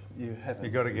coached, you haven't.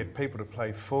 You've got to get people to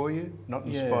play for you, not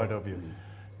in Yeah. spite of you.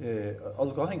 Yeah,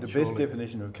 look, I think the best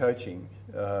definition of coaching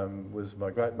was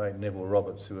my great mate Neville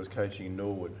Roberts, who was coaching in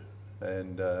Norwood.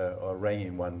 And I rang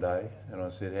him one day and I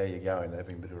said, "How you going?" They're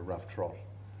having a bit of a rough trot.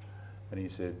 And he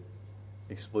said,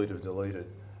 expletive deleted,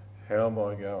 "How am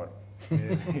I going?"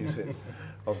 He said,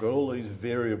 "I've got all these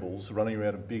variables running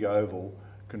around a big oval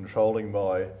controlling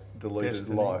my deleted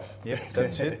Destiny. life." Yep,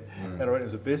 that's it. And I reckon it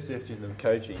was the best definition of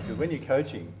coaching, because when you're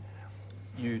coaching,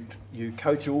 you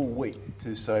coach all week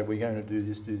to say, we're going to do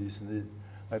this, and this.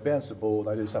 They bounce the ball,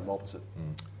 they do something opposite.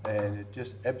 And it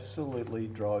just absolutely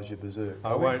drives you berserk.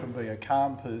 I went from being a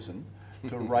calm person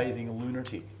to raving a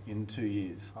lunatic in 2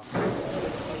 years.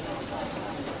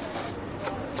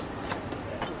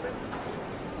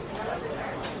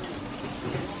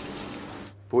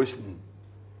 Boys,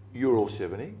 you're all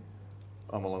 70.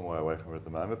 I'm a long way away from it at the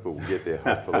moment, but we'll get there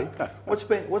hopefully. What's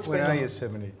been When are on- you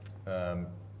 70? Tomorrow.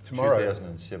 Tomorrow.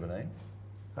 2017.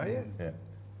 Oh, yeah.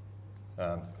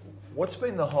 Yeah. What's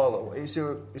been the highlight? Is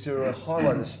there a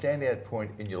highlight, a standout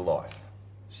point in your life?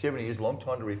 70 years, long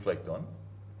time to reflect on.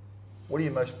 What are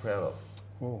you most proud of?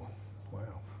 Oh, wow.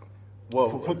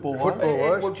 Well,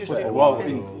 Football-wise? Well, just Well,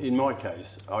 in my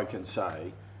case, I can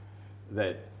say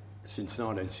that since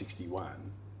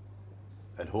 1961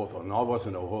 at Hawthorn, I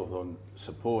wasn't a Hawthorn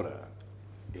supporter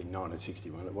in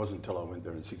 1961. It wasn't until I went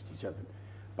there in 67.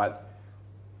 But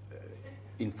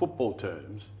in football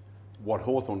terms, what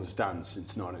Hawthorn has done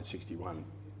since 1961,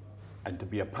 and to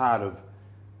be a part of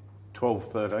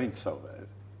 12/13ths of that,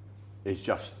 is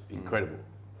just incredible.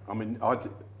 I mean,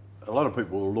 a lot of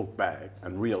people will look back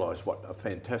and realise what a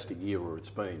fantastic era it's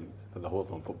been for the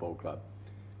Hawthorn Football Club.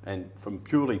 And from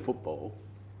purely football,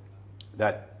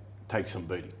 that takes some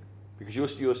beating. Because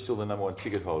you're still the number one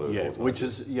ticket holder. of Yeah,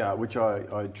 Hawthorn. which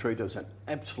I treat as an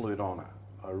absolute honour.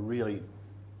 I really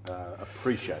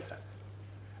appreciate that.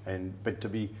 But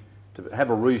to have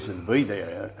a reason to be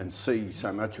there and see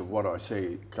so much of what I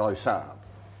see close up,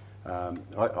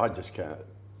 I just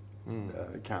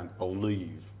can't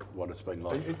believe what it's been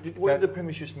like. What did the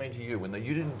premierships mean to you when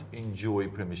you didn't enjoy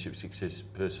premiership success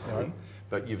personally, No.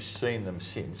 but you've seen them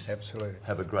since? Absolutely.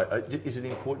 Have a great. Is it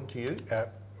important to you?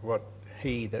 What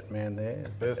that man there,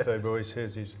 birthday boy,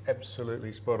 says is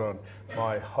absolutely spot on.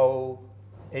 My whole,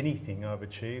 anything I've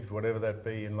achieved, whatever that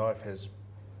be in life, has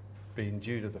been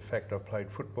due to the fact I played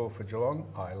football for Geelong.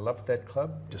 I loved that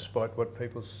club, despite what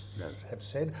people have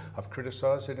said. I've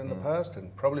criticised it in the past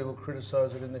and probably will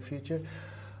criticise it in the future.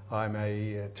 I'm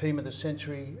a Team of the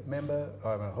Century member.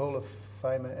 I'm a Hall of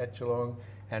Famer at Geelong.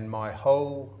 And my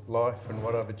whole life and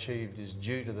what I've achieved is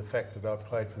due to the fact that I've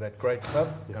played for that great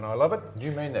club, and I love it. Do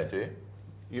you mean that, do you?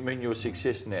 You mean your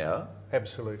success now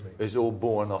Absolutely. is all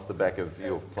born off the back of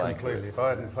your playing Completely. If I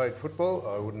hadn't played football,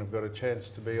 I wouldn't have got a chance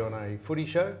to be on a footy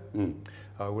show.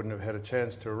 I wouldn't have had a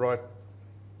chance to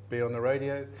be on the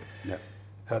radio. Yeah.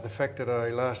 The fact that I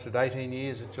lasted 18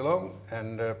 years at Geelong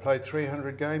and played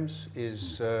 300 games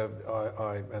is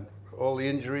and all the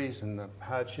injuries and the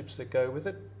hardships that go with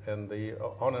it, and the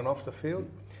on and off the field.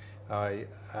 I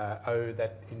owe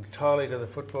that entirely to the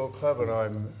football club, and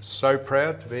I'm so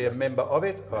proud to be a member of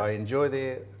it. I enjoy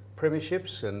their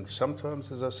premierships, and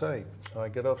sometimes, as I say, I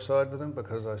get offside with them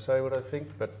because I say what I think,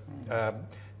 but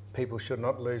people should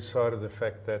not lose sight of the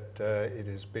fact that it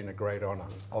has been a great honour.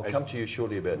 I'll come to you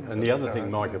shortly about that. And the other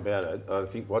thing, Mike, about it, I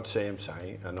think what Sam's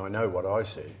saying, and I know what I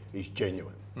said, is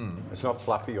genuine. It's not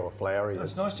fluffy or flowery.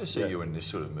 It's nice to see you in this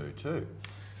sort of mood too.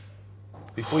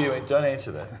 Before you don't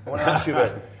answer that, I want to ask you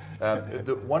about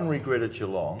the one regret at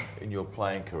Geelong in your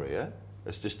playing career,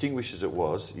 as distinguished as it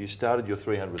was, you started your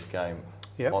 300th game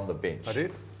on the bench. I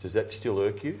did. Does that still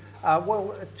irk you?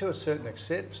 Well, to a certain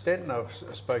extent, and I've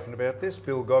spoken about this,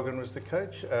 Bill Goggin was the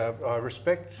coach. I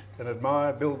respect and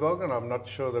admire Bill Goggin. I'm not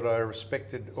sure that I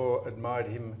respected or admired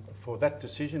him for that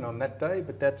decision on that day,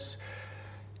 but that's,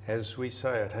 as we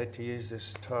say, I'd hate to use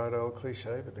this tired old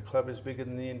cliche, but the club is bigger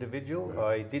than the individual.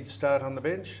 I did start on the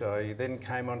bench. I then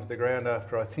came onto the ground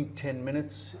after, I think, 10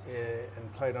 minutes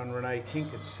and played on Renee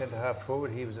Kink at centre-half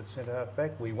forward. He was at centre-half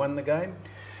back. We won the game.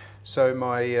 So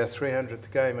my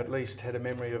 300th game at least had a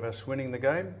memory of us winning the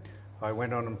game. I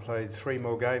went on and played 3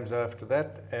 more games after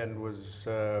that, and was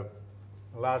the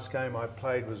last game I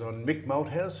played was on Mick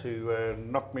Malthouse, who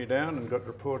knocked me down and got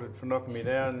reported for knocking me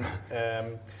down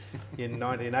in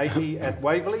 1980 at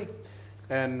Waverley,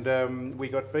 and we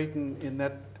got beaten in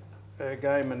that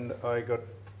game, and I got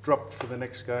dropped for the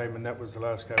next game, and that was the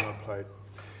last game I played.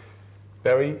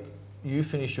 Barry, you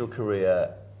finished your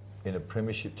career in a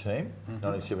premiership team,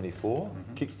 1974,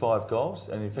 kicked 5 goals,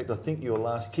 and in fact I think your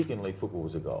last kick in league football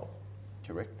was a goal.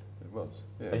 Correct, it was.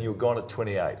 Yeah. And you were gone at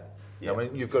 28. Yeah. I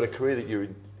mean, you've got a career that you're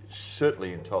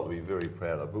certainly entitled to be very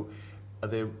proud of. But are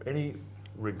there any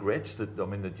regrets that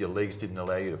your leagues didn't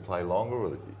allow you to play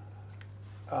longer?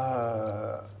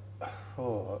 Or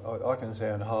I can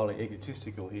sound highly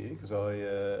egotistical here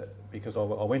because I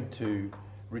went to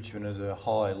Richmond as a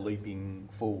high leaping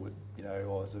forward. I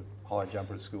was a high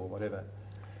jumper at school, whatever.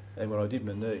 And when I did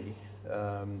my knee,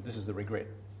 this is the regret,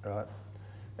 right?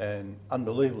 And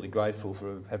unbelievably grateful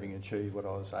for having achieved what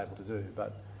I was able to do.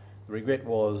 But the regret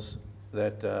was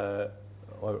that I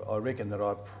reckon that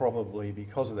I probably,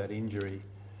 because of that injury,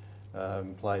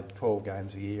 played 12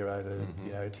 games a year over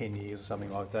 10 years or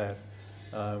something like that,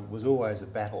 was always a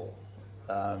battle.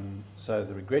 So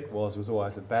the regret was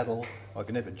always a battle. I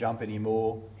could never jump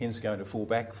anymore, hence going to full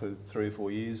back for 3 or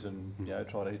 4 years and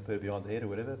trying to hit people behind the head or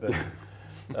whatever. But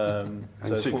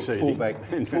so fullback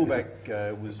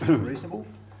was reasonable.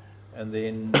 And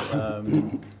then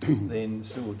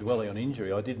still dwelling on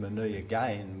injury, I did my knee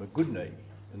again, my good knee,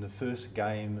 in the first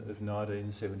game of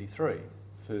 1973,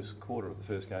 first quarter of the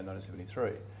first game in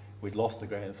 1973. We'd lost the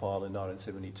grand final in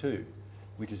 1972,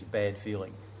 which is a bad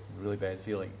feeling, a really bad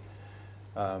feeling.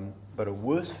 But a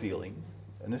worse feeling,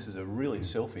 and this is a really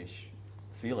selfish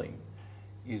feeling,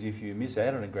 is if you miss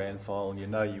out on a grand final you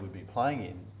know you would be playing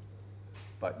in,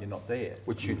 but you're not there.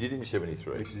 which you did in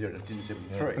 73. Which you did in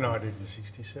 73. No, I did in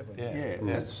 67. Yeah,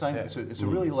 it's the same. It's a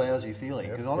really lousy feeling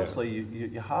because honestly,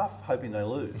 you're half hoping they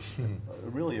lose.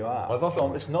 Really, you are.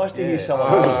 It's nice to hear someone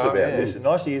honest about this. It's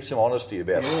nice to hear some honesty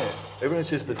about it. Everyone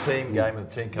says the team game and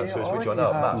the team comes first, which I know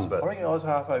it must. But I reckon I was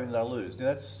half hoping they'll lose.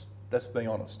 Now, that's being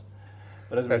honest.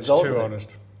 But as a That's result, too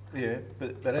honest. Yeah,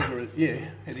 but as a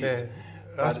it is. Yeah.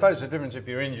 I suppose the difference if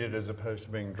you're injured as opposed to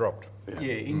being dropped.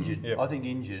 Yeah, injured. Yep. I think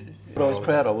injured. What I was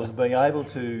proud of was being able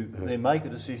to then make a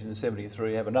decision in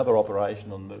 73, have another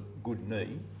operation on the good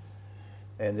knee,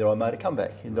 and then I made a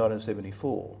comeback in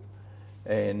 1974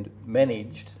 and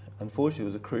managed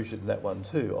unfortunately, there was a cruciate in that one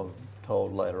too. I'm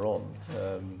told later on.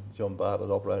 John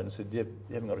Bartlett operated and said, "Yep,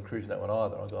 you haven't got a cruciate in that one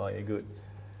either." I go, "Oh, yeah, good."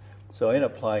 So I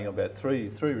ended up playing about three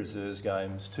reserves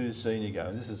games, 2 senior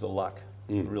games. This is a luck.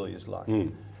 It really is luck.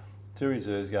 2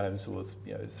 reserves games with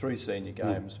 3 senior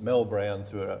games. Mel Brown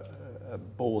threw a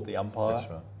ball at the umpire. That's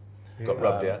right. Got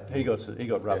rubbed out. He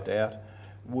got rubbed out.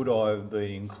 Would I have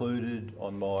been included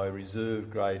on my reserve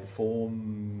grade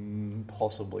form?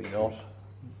 Possibly not.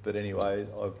 But anyway,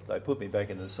 they put me back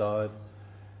in the side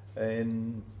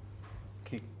and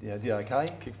kicked. Did okay.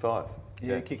 Kick 5.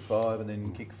 Yeah, kick 5 and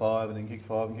then kick 5 and then kick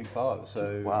 5 and kick 5.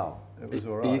 So wow, it was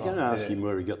all right. Are you going to ask him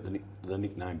where he got the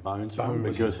nickname Bones from?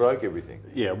 Because he broke everything.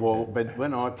 Yeah, well, but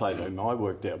when I played him, I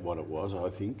worked out what it was. I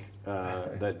think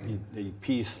that he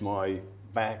pierced my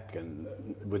back and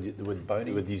with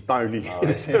his bony.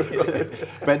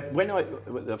 But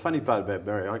the funny part about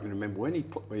Barry, I can remember when he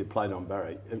played on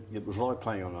Barry, it was like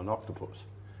playing on an octopus.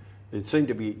 It seemed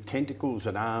to be tentacles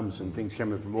and arms and things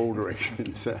coming from all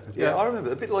directions. Yeah, I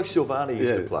remember, a bit like Silvani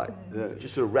used to play.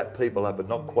 Just sort of wrap people up and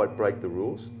not quite break the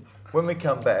rules. When we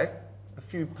come back, a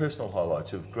few personal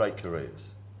highlights of great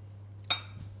careers.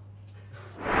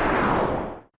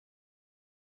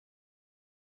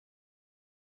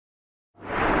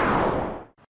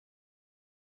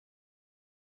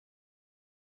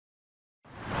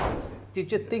 Did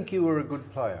you think you were a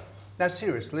good player? Now,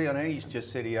 seriously, I know he's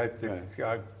just said he hoped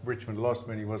that Richmond lost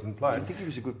when he wasn't Do playing. you think he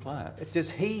was a good player? Does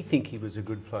he think he was a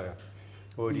good player?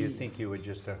 Or do you think you were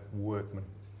just a workman?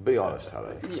 Be honest,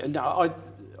 Harry. Yeah, no,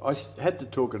 I had to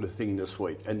talk at a thing this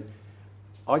week, and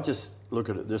I just look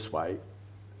at it this way,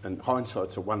 and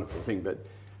hindsight's a wonderful thing, but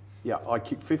yeah, I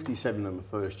kicked 57 in the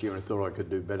first year and I thought I could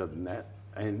do better than that,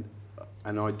 and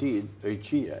I did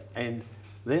each year. And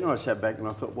then I sat back and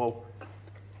I thought, well,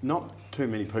 not too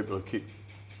many people have kicked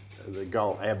the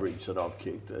goal average that I've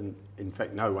kicked, and in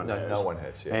fact no one has. No one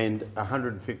has, yeah. And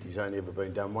 150's only ever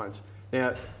been done once.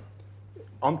 Now,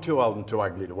 I'm too old and too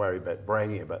ugly to worry about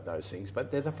bragging about those things,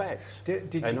 but they're the facts.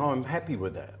 And I'm happy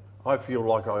with that. I feel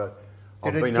like I've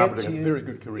been able to get a very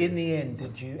good career. In the end,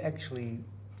 did you actually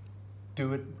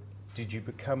do it? Did you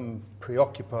become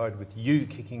preoccupied with you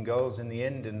kicking goals in the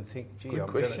end and think, gee, Good I'm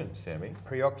question, Sammy.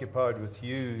 preoccupied with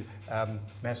you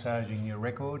massaging your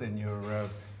record and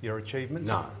your achievements?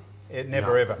 No. It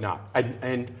never ever? No.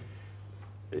 And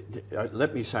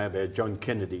let me say about John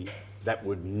Kennedy, that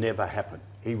would never happen.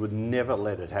 He would never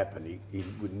let it happen. He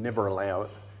would never allow it.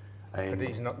 And But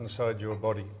he's not inside your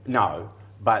body. no,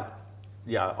 but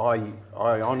yeah,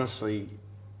 I honestly,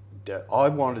 I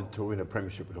wanted to win a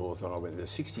premiership at Hawthorn. I went there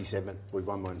 67, we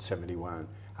won one 71,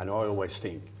 and I always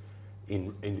think,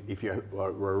 if you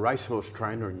were a racehorse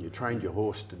trainer and you trained your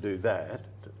horse to do that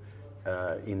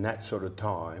in that sort of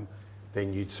time,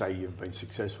 then you'd say you've been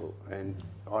successful. And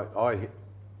I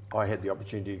had the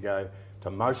opportunity to go to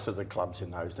most of the clubs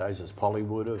in those days, as Polly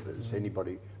would have, as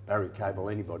anybody, Barry Cable,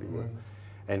 anybody would.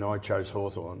 And I chose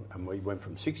Hawthorn, and we went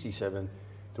from 67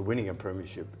 to winning a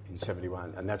premiership in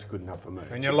 71, and that's good enough for me.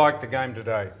 And you like the game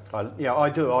today? Yeah, I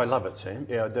do. I love it, Sam.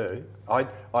 Yeah, I do.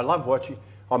 I love watching.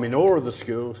 I'm in awe of the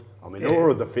skills. I'm in awe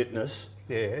of the fitness.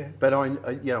 Yeah. But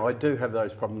I do have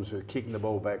those problems with kicking the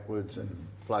ball backwards and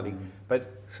flooding.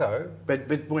 But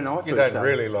when I first You don't started,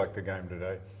 really like the game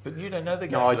today. But you don't know the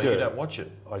game No, I today, do. you don't watch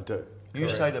it. I do. You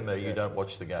say to me you don't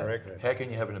watch the game. Correct. How can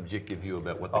you have an objective view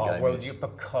about what the game is?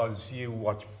 Because you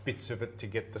watch bits of it to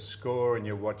get the score, and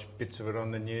you watch bits of it on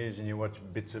the news, and you watch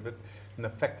bits of it. And the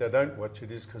fact I don't watch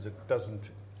it is because it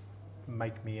doesn't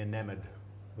make me enamoured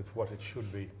with what it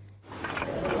should be.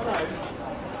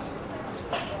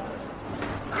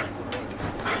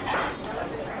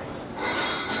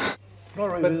 Can I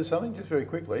revisit something just very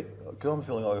quickly? Because I'm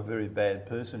feeling like a very bad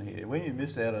person here. When you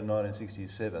missed out in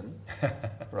 1967,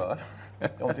 right?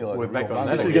 I'm feeling like We're a real back on mongrel.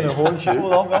 that This is going to haunt you.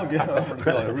 Well, I'm feeling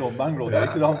like a real mongrel here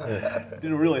because I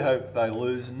didn't really hope they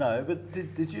lose. No, but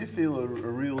did you feel a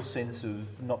real sense of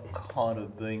not kind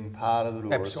of being part of it,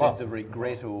 or a sense of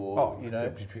regret, or don't you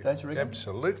reckon?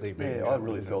 Absolutely. Yeah, I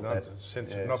really felt that. A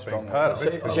sense Yeah, of not being strongly. part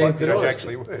of it.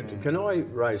 Sam, Can I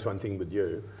raise one thing with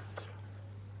you?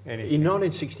 Anything. In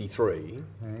 1963,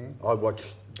 I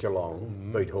watched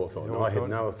Geelong beat Hawthorn. I had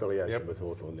no affiliation with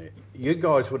Hawthorn there. You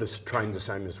guys would have trained the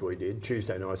same as we did,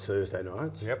 Tuesday nights, Thursday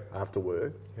nights, after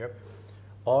work. Yep.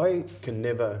 I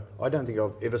don't think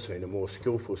I've ever seen a more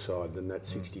skillful side than that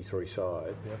 63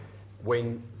 side. Yep.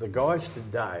 When the guys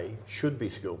today should be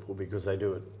skillful because they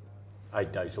do it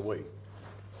 8 days a week.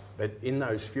 But in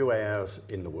those few hours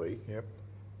in the week,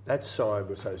 that side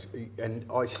was so, and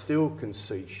I still can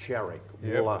see Sharrock,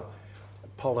 Wooler,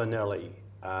 Polinelli,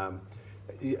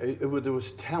 There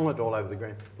was talent all over the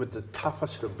ground with the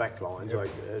toughest of backlines, like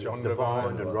John Devine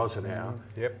Devine and Rosenau.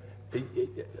 Yep.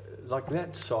 Like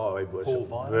that side was Paul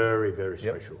Vine. very, very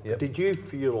special. Yep. Did you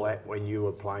feel that when you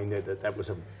were playing there, that was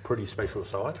a pretty special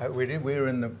side? We did. We were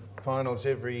in the finals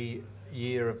every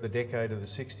year of the decade of the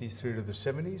 60s through to the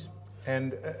 70s.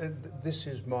 And this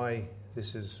is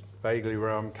vaguely where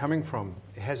I'm coming from.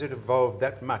 Has it evolved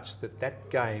that much that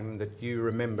game that you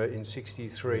remember in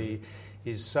 63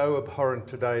 is so abhorrent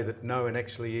today that no one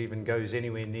actually even goes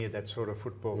anywhere near that sort of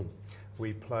football?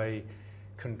 We play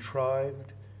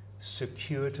contrived,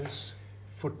 circuitous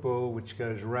football which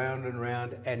goes round and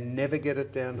round and never get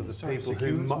it down to the people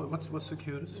who... What's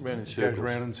circuitous? Round in Goes circles.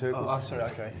 round in circles. Oh, sorry,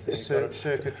 okay.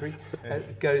 Circuitry.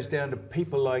 It goes down to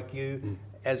people like you,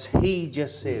 as he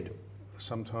just said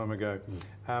some time ago.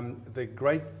 The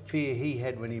great fear he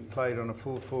had when he played on a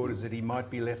full forward is that he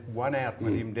might be left one out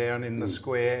with him down in the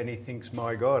square, and he thinks,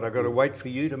 my God, I've got to wait for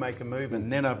you to make a move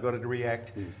and then I've got to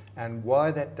react. And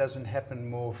why that doesn't happen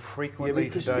more frequently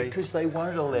today... Because they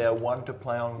won't allow one to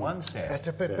play on one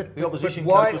side. But The opposition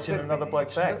why- coach will send another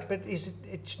bloke back. But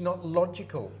it's not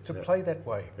logical to play that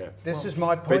way. Yeah. This is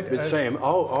my point. But Sam,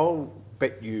 I'll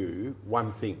bet you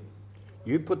one thing.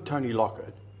 You put Tony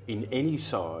Lockett in any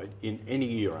side, in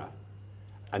any era,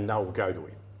 and they'll go to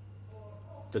him.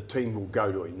 The team will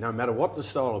go to him. No matter what the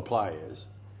style of play is,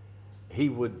 he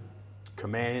would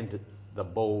command the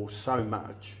ball so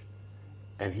much,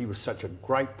 and he was such a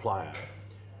great player.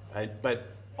 But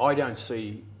I don't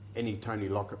see any Tony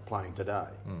Lockett playing today.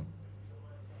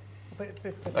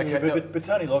 But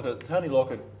Tony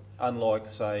Lockett, unlike,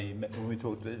 say, when we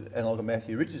talked to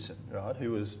Matthew Richardson, right,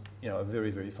 who was, a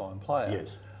very, very fine player.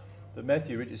 Yes. But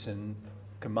Matthew Richardson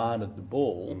commanded the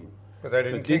ball. But they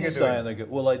didn't But kick didn't it to stay him. on the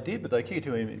well, they did, but they kicked it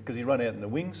to him because he ran out in the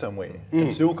wing somewhere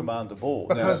and still command the ball.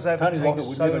 Because now, that Tony takes Lockett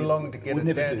would so never, long to get would it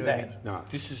never down do to that. him. No.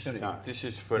 This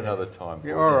is for another time.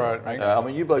 Yeah, all right. I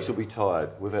mean, you blokes will be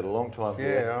tired. We've had a long time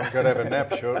here. Yeah, I've got to have a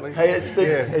nap shortly. Hey,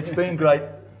 it's been great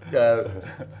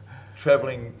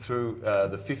travelling through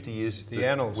the 50 years The that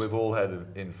annals. we've all had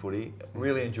in footy.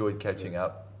 Really enjoyed catching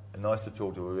up. Nice to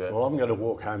talk to you about. Well, I'm going to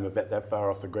walk home about that far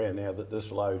off the ground now that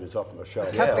this load is off my shoulder.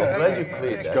 Yeah, I'm glad you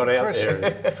cleared It's that. got out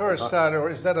there. For a starter,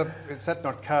 is that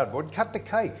not cardboard? Cut the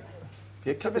cake.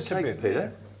 Yeah, cut Give the us a cake, bit.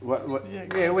 Peter. What?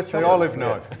 Yeah, with the olive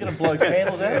knife. You're going to blow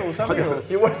candles out or something?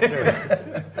 What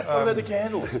about the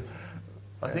candles?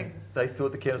 I think they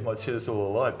thought the candles might set us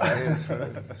all alight.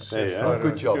 There you are.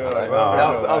 Good job, mate.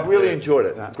 Well, I've really enjoyed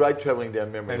it. Great travelling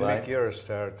down memory And lane. Mick, you're a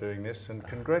star at doing this, and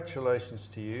congratulations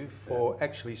to you for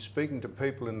actually speaking to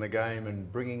people in the game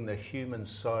and bringing the human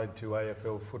side to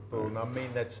AFL football, and I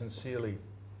mean that sincerely.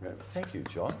 Thank you,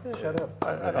 John. Shut up.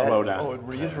 well done. Oh,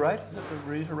 reiterate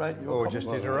your Or comments? just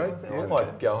iterate. I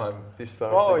might go home this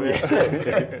far. Oh,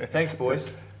 yeah. Thanks,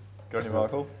 boys. Got you,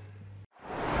 Michael.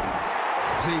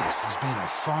 This has been a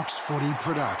Fox Footy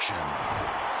production,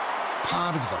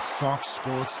 part of the Fox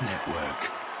Sports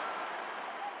Network.